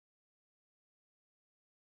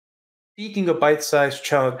Speaking of bite-sized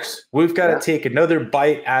chunks, we've got to take another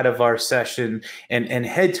bite out of our session and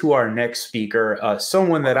head to our next speaker,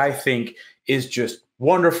 someone that I think is just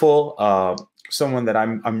wonderful, someone that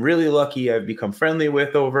I'm really lucky I've become friendly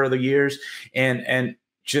with over the years, and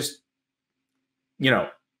just,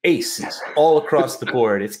 aces all across the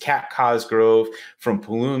board. It's Kat Cosgrove from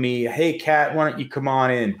Pulumi. Hey, Kat, why don't you come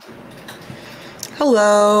on in?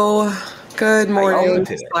 Hello. Good morning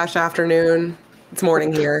 / afternoon. It's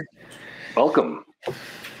morning here. Welcome.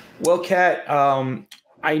 Well, Kat,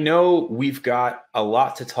 I know we've got a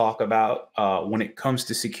lot to talk about when it comes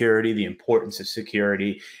to security, the importance of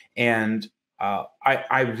security. And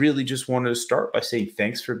I really just wanted to start by saying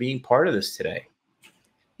thanks for being part of this today.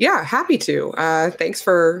 Yeah, happy to. Thanks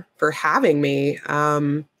for having me.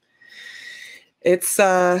 It's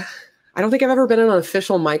I don't think I've ever been on an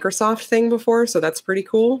official Microsoft thing before, so that's pretty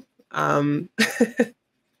cool.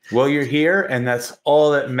 Well, you're here, and that's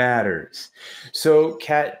all that matters. So,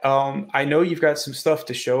 Kat, I know you've got some stuff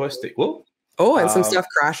to show us. And some stuff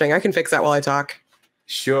crashing. I can fix that while I talk.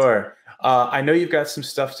 Sure. I know you've got some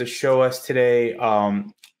stuff to show us today.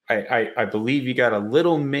 I believe you got a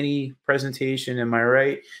little mini presentation. Am I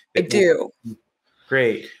right? I do.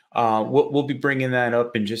 Great. We'll be bringing that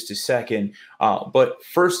up in just a second. But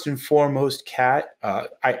first and foremost, Kat,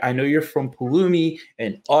 I know you're from Pulumi,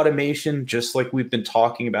 and automation, just like we've been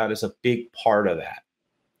talking about, is a big part of that.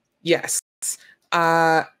 Yes.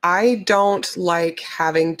 I don't like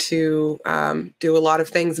having to do a lot of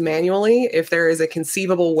things manually. If there is a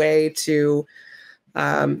conceivable way to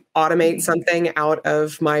automate something out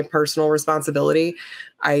of my personal responsibility,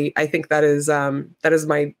 I think that is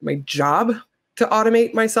my job, to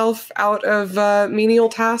automate myself out of menial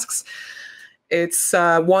tasks. It's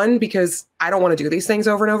one, because I don't want to do these things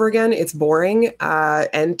over and over again. It's boring.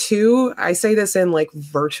 And two, I say this in like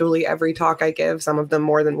virtually every talk I give, some of them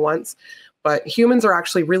more than once, but humans are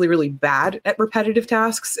actually really, really bad at repetitive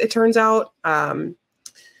tasks. It turns out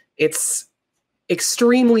it's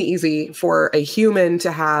extremely easy for a human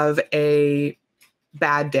to have a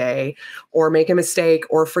bad day or make a mistake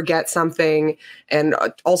or forget something. And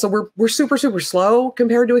also we're super, super slow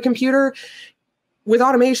compared to a computer. With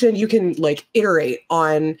automation, you can like iterate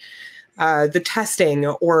on the testing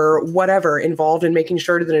or whatever involved in making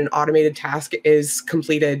sure that an automated task is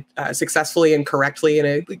completed successfully and correctly in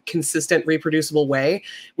a consistent, reproducible way.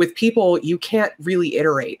 With people, you can't really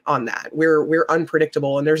iterate on that. We're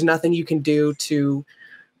unpredictable, and there's nothing you can do to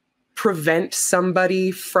prevent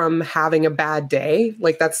somebody from having a bad day.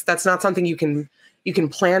 Like that's not something you can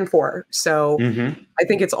plan for. So I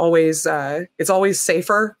think it's always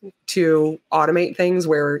safer to automate things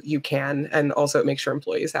where you can, and also it makes your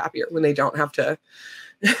employees happier when they don't have to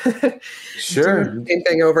sure do the same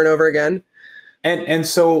thing over and over again. And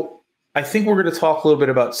so I think we're going to talk a little bit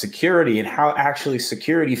about security and how actually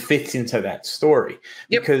security fits into that story.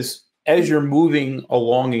 Yep. Because as you're moving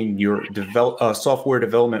along in your software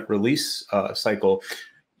development release cycle,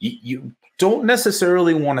 you don't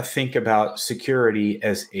necessarily want to think about security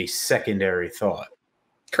as a secondary thought.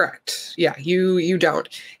 Correct. Yeah, you don't.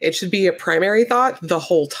 It should be a primary thought the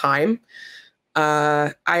whole time.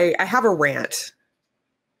 I have a rant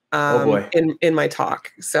oh boy. in my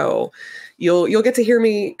talk, so you'll get to hear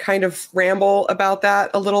me kind of ramble about that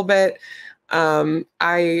a little bit.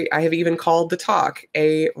 I have even called the talk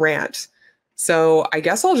a rant. So I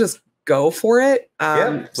guess I'll just go for it.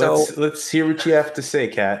 Let's hear what you have to say,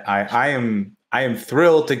 Kat. I am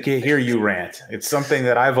thrilled to hear you rant. It's something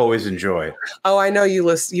that I've always enjoyed. Oh, I know you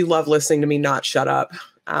love listening to me not shut up.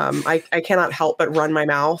 I cannot help but run my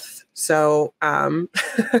mouth. So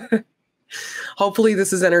hopefully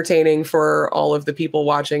this is entertaining for all of the people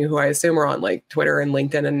watching, who I assume are on like Twitter and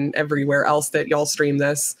LinkedIn and everywhere else that y'all stream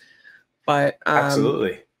this. But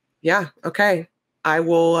absolutely. Yeah. Okay. I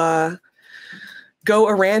will go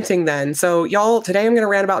a-ranting then. So y'all, today I'm going to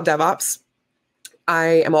rant about DevOps. I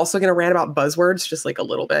am also going to rant about buzzwords, just like a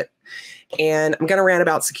little bit. And I'm going to rant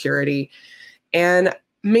about security and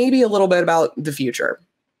maybe a little bit about the future.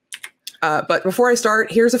 But before I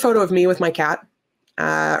start, here's a photo of me with my cat.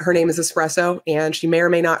 Her name is Espresso, and she may or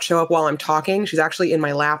may not show up while I'm talking. She's actually in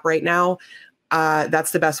my lap right now.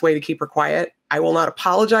 That's the best way to keep her quiet. I will not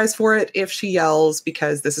apologize for it if she yells,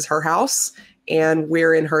 because this is her house and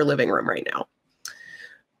we're in her living room right now.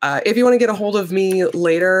 If you want to get a hold of me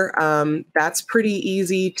later, that's pretty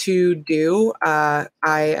easy to do. I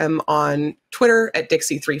am on Twitter at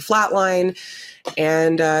Dixie3Flatline,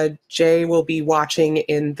 and Jay will be watching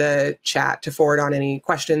in the chat to forward on any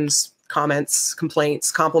questions, comments, complaints,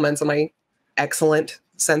 compliments on my excellent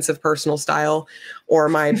sense of personal style or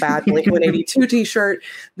my bad Blink-182 t-shirt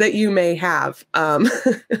that you may have.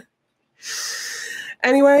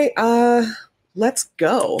 Anyway, let's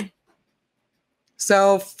go.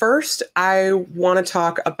 So first, I want to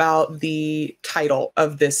talk about the title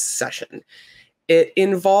of this session. It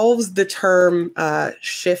involves the term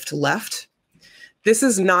shift left. This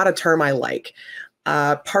is not a term I like,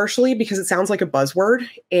 partially because it sounds like a buzzword,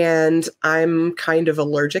 and I'm kind of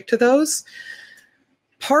allergic to those.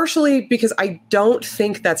 Partially because I don't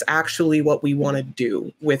think that's actually what we want to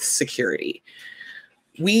do with security.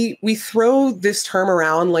 We throw this term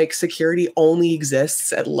around like security only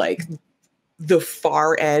exists at like the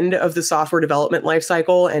far end of the software development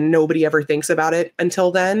lifecycle, and nobody ever thinks about it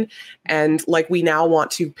until then. And like we now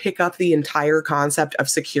want to pick up the entire concept of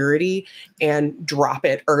security and drop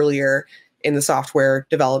it earlier in the software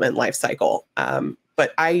development lifecycle.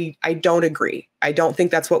 But I don't agree. I don't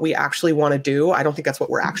think that's what we actually want to do. I don't think that's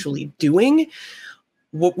what we're actually doing.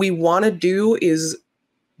 What we want to do is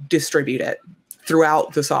distribute it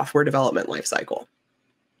throughout the software development lifecycle.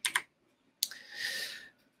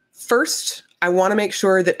 First, I want to make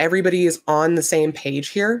sure that everybody is on the same page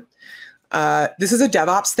here. This is a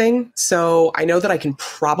DevOps thing, so I know that I can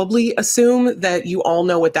probably assume that you all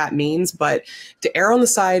know what that means, but to err on the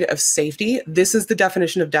side of safety, this is the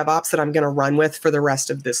definition of DevOps that I'm going to run with for the rest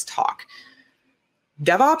of this talk.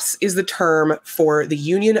 DevOps is the term for the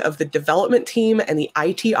union of the development team and the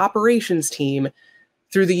IT operations team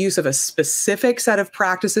through the use of a specific set of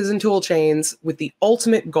practices and tool chains with the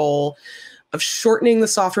ultimate goal of shortening the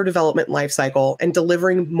software development lifecycle and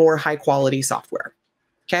delivering more high quality software.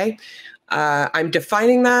 Okay. I'm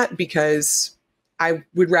defining that because I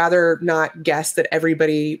would rather not guess that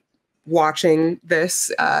everybody watching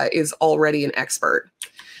this is already an expert.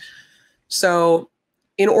 So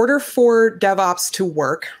in order for DevOps to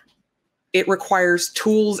work, it requires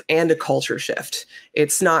tools and a culture shift.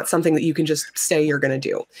 It's not something that you can just say you're going to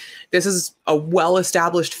do. This is a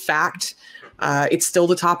well-established fact. It's still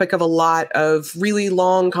the topic of a lot of really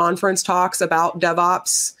long conference talks about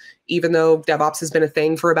DevOps, even though DevOps has been a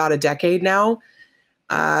thing for about a decade now.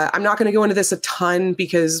 I'm not going to go into this a ton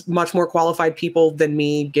because much more qualified people than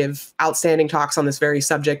me give outstanding talks on this very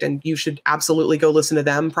subject, and you should absolutely go listen to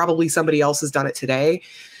them. Probably somebody else has done it today.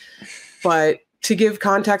 But to give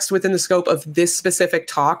context within the scope of this specific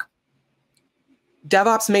talk,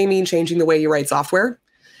 DevOps may mean changing the way you write software.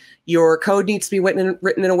 Your code needs to be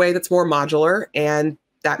written in a way that's more modular, and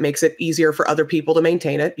that makes it easier for other people to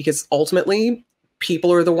maintain it because ultimately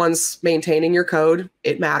people are the ones maintaining your code.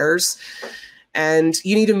 It matters. And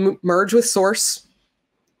you need to merge with source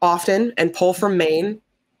often and pull from main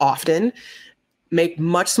often. Make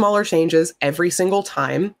much smaller changes every single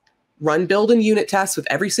time. Run build and unit tests with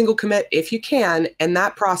every single commit if you can, and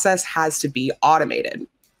that process has to be automated.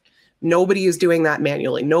 Nobody is doing that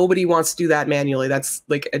manually. Nobody wants to do that manually. That's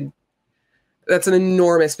an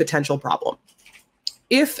enormous potential problem.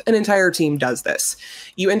 If an entire team does this,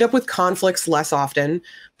 you end up with conflicts less often.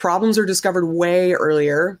 Problems are discovered way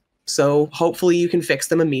earlier, so hopefully you can fix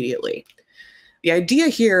them immediately. The idea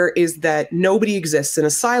here is that nobody exists in a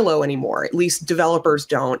silo anymore. At least developers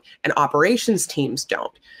don't, and operations teams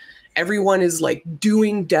don't. Everyone is like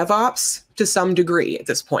doing DevOps to some degree at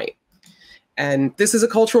this point. And this is a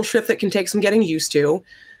cultural shift that can take some getting used to,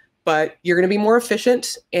 but you're going to be more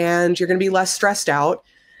efficient and you're going to be less stressed out.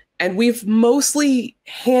 And we've mostly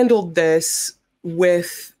handled this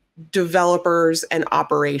with developers and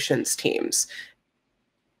operations teams.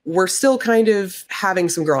 We're still kind of having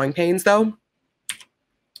some growing pains though.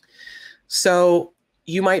 So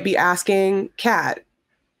you might be asking, Kat,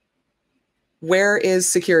 where is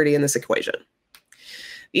security in this equation?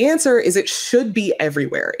 The answer is it should be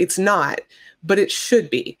everywhere. It's not, but it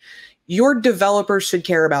should be. Your developers should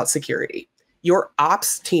care about security. Your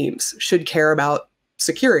ops teams should care about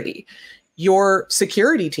security. Your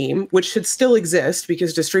security team, which should still exist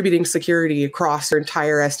because distributing security across your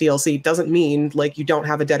entire SDLC doesn't mean like you don't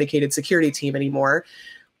have a dedicated security team anymore.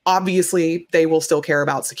 Obviously, they will still care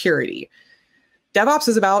about security. DevOps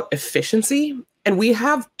is about efficiency, and we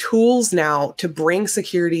have tools now to bring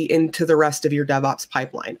security into the rest of your DevOps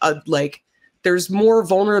pipeline. There's more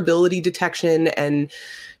vulnerability detection and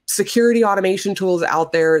security automation tools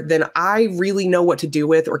out there than I really know what to do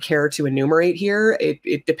with or care to enumerate here.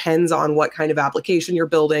 It depends on what kind of application you're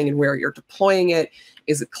building and where you're deploying it.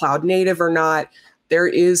 Is it cloud native or not? There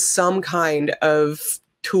is some kind of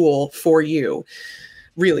tool for you.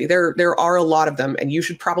 Really, there are a lot of them, and you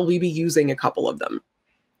should probably be using a couple of them.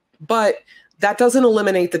 But that doesn't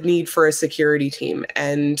eliminate the need for a security team,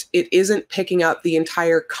 and it isn't picking up the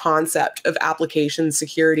entire concept of application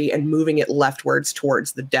security and moving it leftwards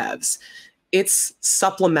towards the devs. It's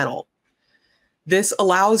supplemental. This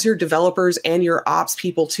allows your developers and your ops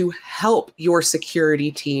people to help your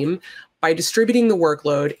security team by distributing the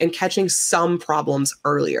workload and catching some problems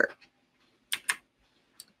earlier.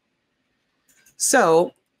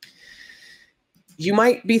 So you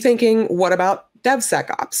might be thinking, what about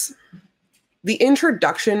DevSecOps? The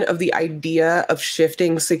introduction of the idea of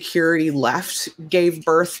shifting security left gave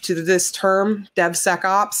birth to this term,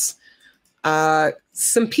 DevSecOps.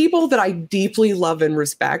 Some people that I deeply love and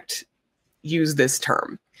respect use this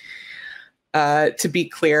term, to be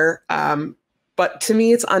clear. But to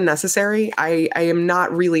me, it's unnecessary. I am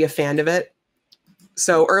not really a fan of it.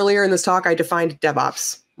 So earlier in this talk, I defined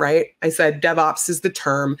DevOps, right? I said DevOps is the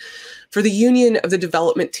term for the union of the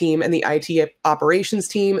development team and the IT operations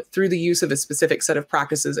team through the use of a specific set of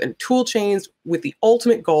practices and tool chains with the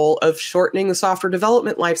ultimate goal of shortening the software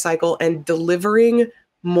development lifecycle and delivering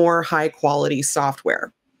more high quality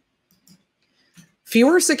software.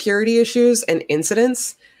 Fewer security issues and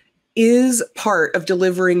incidents is part of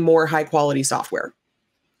delivering more high quality software.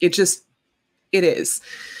 It is.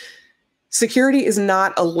 Security is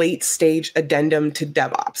not a late stage addendum to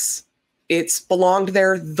DevOps. It's belonged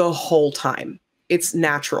there the whole time. It's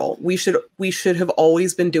natural. We should have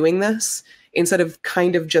always been doing this instead of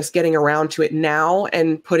kind of just getting around to it now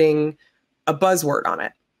and putting a buzzword on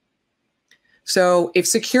it. So if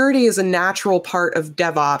security is a natural part of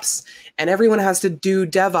DevOps and everyone has to do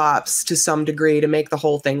DevOps to some degree to make the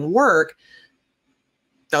whole thing work,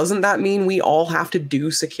 doesn't that mean we all have to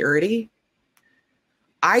do security?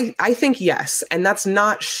 I think yes, and that's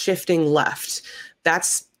not shifting left.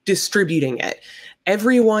 That's distributing it.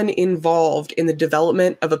 Everyone involved in the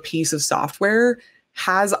development of a piece of software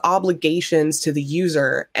has obligations to the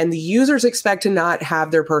user, and the users expect to not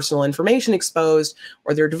have their personal information exposed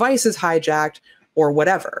or their devices hijacked or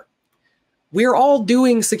whatever. We're all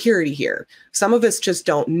doing security here. Some of us just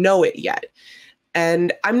don't know it yet.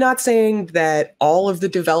 And I'm not saying that all of the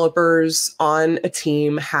developers on a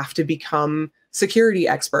team have to become security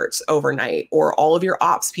experts overnight, or all of your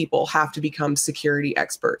ops people have to become security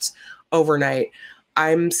experts overnight.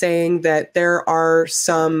 I'm saying that there are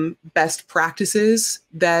some best practices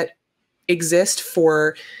that exist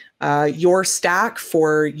for your stack,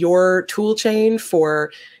 for your tool chain,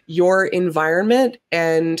 for your environment.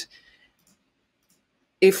 And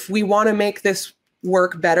if we want to make this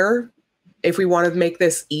work better, if we want to make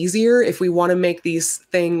this easier, if we want to make these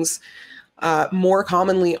things more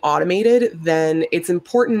commonly automated, then it's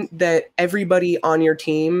important that everybody on your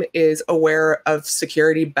team is aware of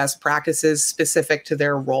security best practices specific to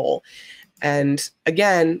their role. And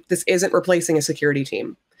again, this isn't replacing a security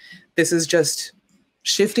team. This is just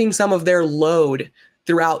shifting some of their load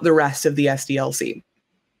throughout the rest of the SDLC.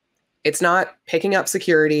 It's not picking up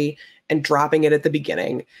security and dropping it at the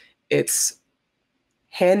beginning. It's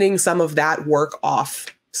handing some of that work off,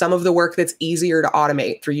 some of the work that's easier to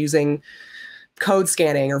automate through using code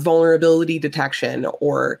scanning or vulnerability detection,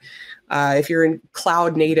 or if you're in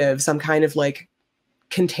cloud native, some kind of like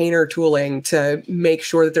container tooling to make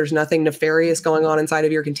sure that there's nothing nefarious going on inside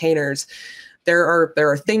of your containers. There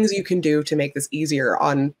are things you can do to make this easier.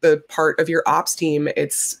 On the part of your ops team,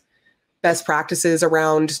 it's best practices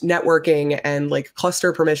around networking and like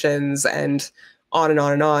cluster permissions and on and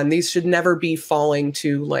on and on. These should never be falling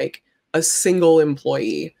to like a single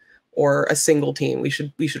employee or a single team. We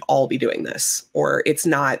should all be doing this, or it's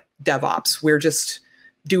not DevOps. We're just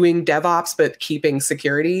doing DevOps, but keeping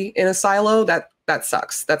security in a silo. That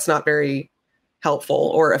sucks. That's not very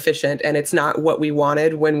helpful or efficient. And it's not what we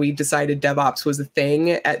wanted when we decided DevOps was a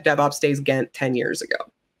thing at DevOps Days Ghent 10 years ago.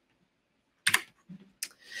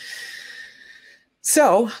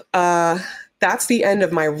 So that's the end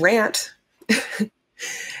of my rant.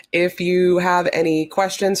 If you have any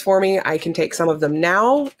questions for me, I can take some of them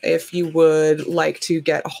now. If you would like to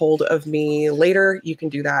get a hold of me later, you can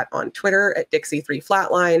do that on Twitter at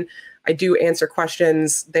Dixie3Flatline. I do answer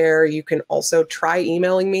questions there. You can also try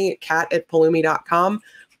emailing me at kat@pulumi.com,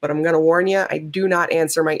 but I'm going to warn you, I do not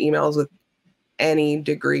answer my emails with any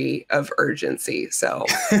degree of urgency. So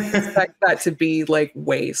expect that to be like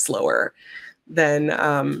way slower than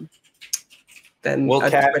well,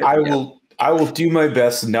 Kat, I will do my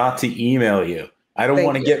best not to email you. I don't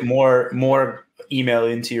want to get more email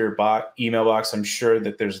into your email box. I'm sure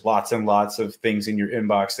that there's lots and lots of things in your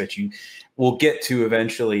inbox that you will get to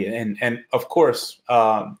eventually. And of course,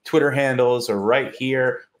 Twitter handles are right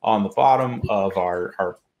here on the bottom of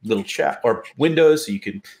our little chat or windows, so you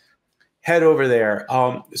can head over there.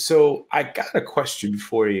 So I got a question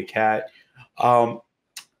for you, Kat. I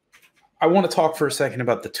want to talk for a second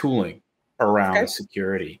about the tooling around Okay.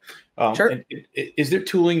 security. Sure. And is there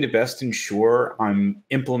tooling to best ensure I'm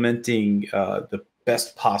implementing the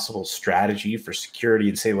best possible strategy for security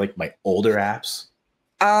in, say, like my older apps?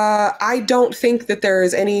 I don't think that there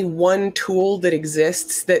is any one tool that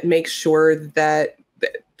exists that makes sure that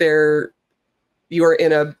you're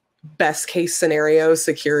in a best case scenario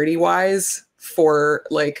security wise for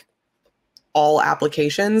like all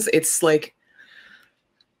applications. It's like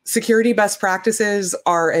security best practices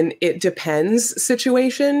are an it depends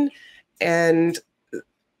situation. And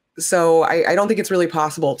so I don't think it's really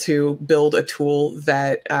possible to build a tool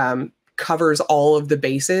that covers all of the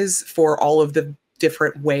bases for all of the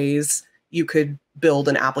different ways you could build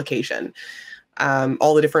an application.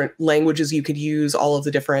 All the different languages you could use, all of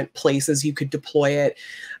the different places you could deploy it.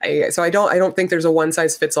 So I don't think there's a one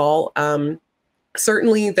size fits all.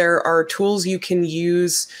 Certainly, there are tools you can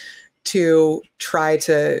use to try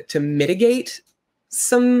to mitigate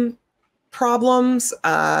some problems.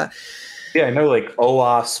 Yeah, I know like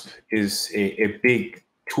OWASP is a big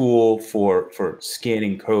tool for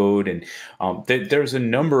scanning code, and there's a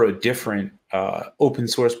number of different open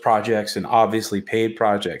source projects and obviously paid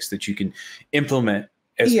projects that you can implement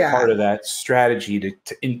as part of that strategy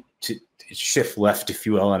to shift left, if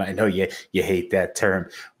you will. And I know you hate that term,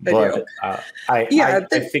 but I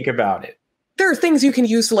think about it. There are things you can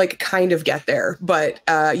use to like kind of get there, but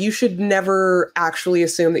you should never actually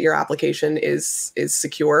assume that your application is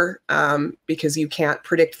secure because you can't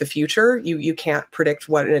predict the future. You can't predict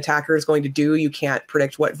what an attacker is going to do. You can't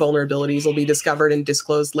predict what vulnerabilities will be discovered and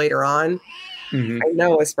disclosed later on. I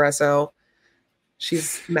know Espresso.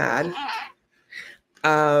 She's mad.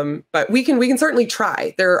 But we can certainly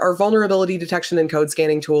try. There are vulnerability detection and code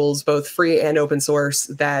scanning tools, both free and open source,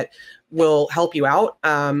 that will help you out.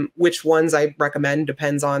 Which ones I recommend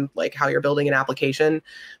depends on like how you're building an application.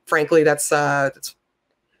 Frankly, that's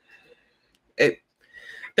it.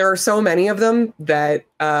 There are so many of them that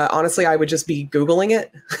honestly, I would just be Googling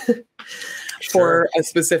it for a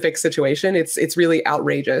specific situation. It's really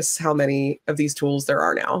outrageous how many of these tools there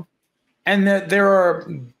are now. And that there are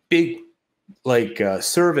big like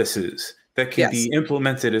services that can be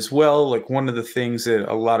implemented as well. Like one of the things that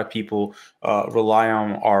a lot of people rely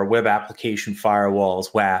on are web application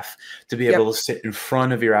firewalls, WAF, to be able to sit in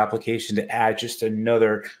front of your application to add just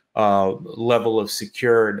another level of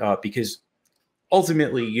security, because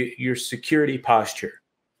ultimately your security posture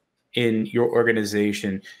in your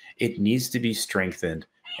organization, it needs to be strengthened.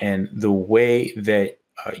 And the way that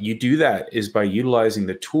you do that is by utilizing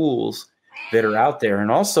the tools that are out there, and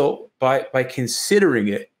also by considering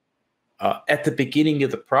it at the beginning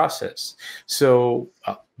of the process. So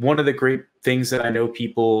one of the great things that I know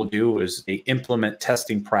people do is they implement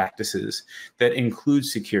testing practices that include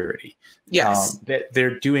security. Yes. That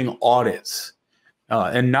they're doing audits,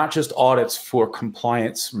 and not just audits for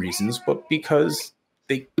compliance reasons, but because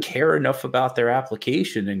they care enough about their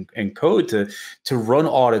application and code to run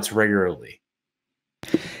audits regularly.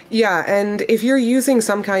 Yeah, and if you're using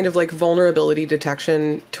some kind of like vulnerability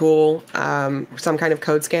detection tool, some kind of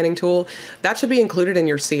code scanning tool, that should be included in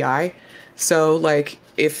your CI. So like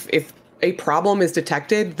if a problem is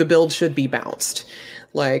detected, the build should be bounced.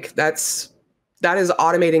 Like that is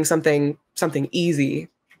automating something easy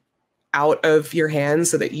out of your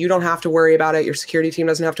hands so that you don't have to worry about it. Your security team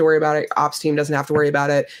doesn't have to worry about it. Ops team doesn't have to worry about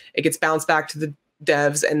it. It gets bounced back to the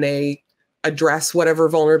devs and they address whatever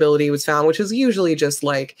vulnerability was found, which is usually just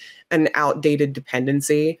like an outdated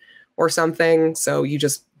dependency or something. So you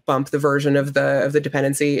just bump the version of the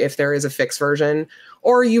dependency if there is a fixed version,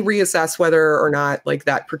 or you reassess whether or not like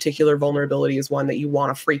that particular vulnerability is one that you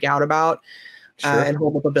want to freak out about and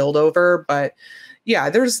hold up a build over. But yeah,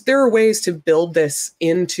 there are ways to build this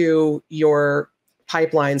into your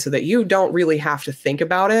pipeline so that you don't really have to think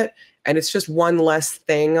about it. And it's just one less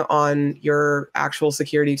thing on your actual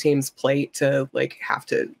security team's plate to like have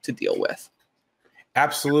to deal with.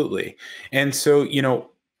 Absolutely. And so,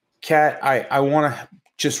 Kat, I want to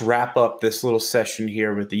just wrap up this little session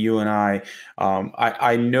here with you and I.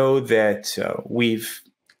 I know that we've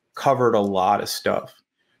covered a lot of stuff,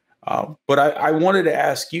 but I wanted to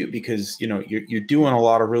ask you because, you're doing a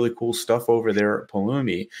lot of really cool stuff over there at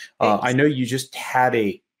Pulumi. I know you just had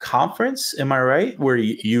a conference, am I right? Where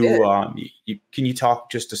can you talk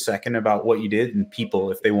just a second about what you did and people,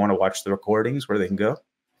 if they want to watch the recordings, where they can go?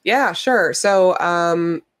 Yeah, sure. So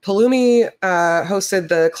Pulumi hosted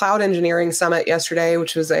the Cloud Engineering Summit yesterday,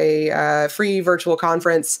 which was a free virtual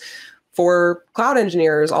conference for cloud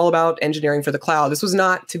engineers, all about engineering for the cloud. This was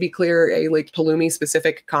not, to be clear, a like Pulumi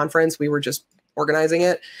specific conference. We were just organizing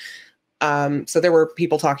it. So there were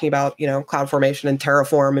people talking about, CloudFormation and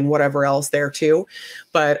Terraform and whatever else there too.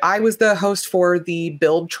 But I was the host for the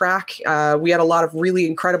build track. We had a lot of really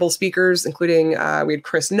incredible speakers, including we had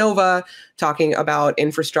Chris Nova talking about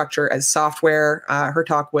infrastructure as software. Her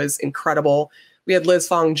talk was incredible. We had Liz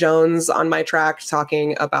Fong Jones on my track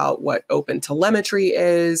talking about what open telemetry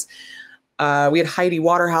is. We had Heidi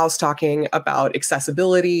Waterhouse talking about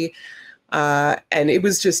accessibility. And it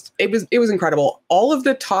was incredible. All of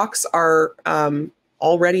the talks are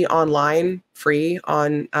already online, free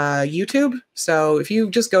on YouTube. So if you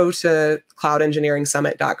just go to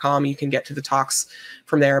cloudengineeringsummit.com, you can get to the talks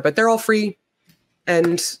from there. But they're all free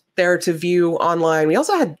and they're to view online. We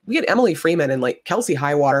had Emily Freeman and like Kelsey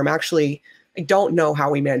Highwater. I don't know how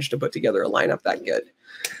we managed to put together a lineup that good.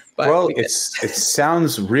 Well, it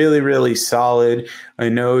sounds really, really solid. I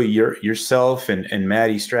know yourself and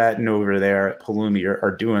Maddie Stratton over there at Pulumi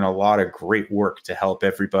are doing a lot of great work to help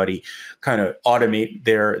everybody kind of automate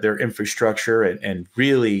their infrastructure and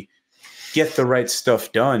really get the right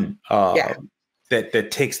stuff done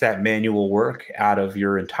that takes that manual work out of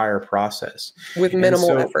your entire process. With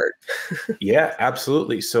minimal effort. Yeah,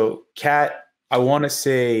 absolutely. So, Kat, I want to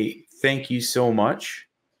say thank you so much.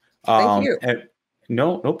 Thank you.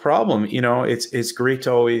 No problem. It's great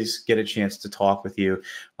to always get a chance to talk with you.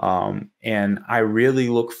 And I really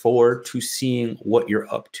look forward to seeing what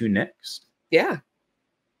you're up to next. Yeah.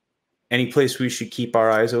 Any place we should keep our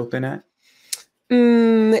eyes open at?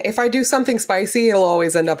 If I do something spicy, it'll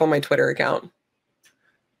always end up on my Twitter account.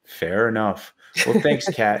 Fair enough. Well, thanks,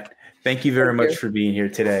 Kat. Thank you very much for being here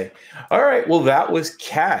today. All right. Well, that was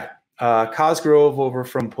Kat Cosgrove over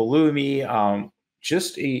from Pulumi.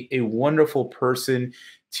 Just a wonderful person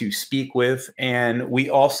to speak with. And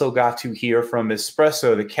we also got to hear from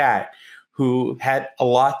Espresso, the cat, who had a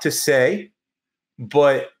lot to say,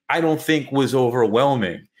 but I don't think was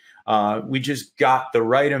overwhelming. We just got the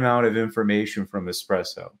right amount of information from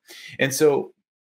Espresso. And so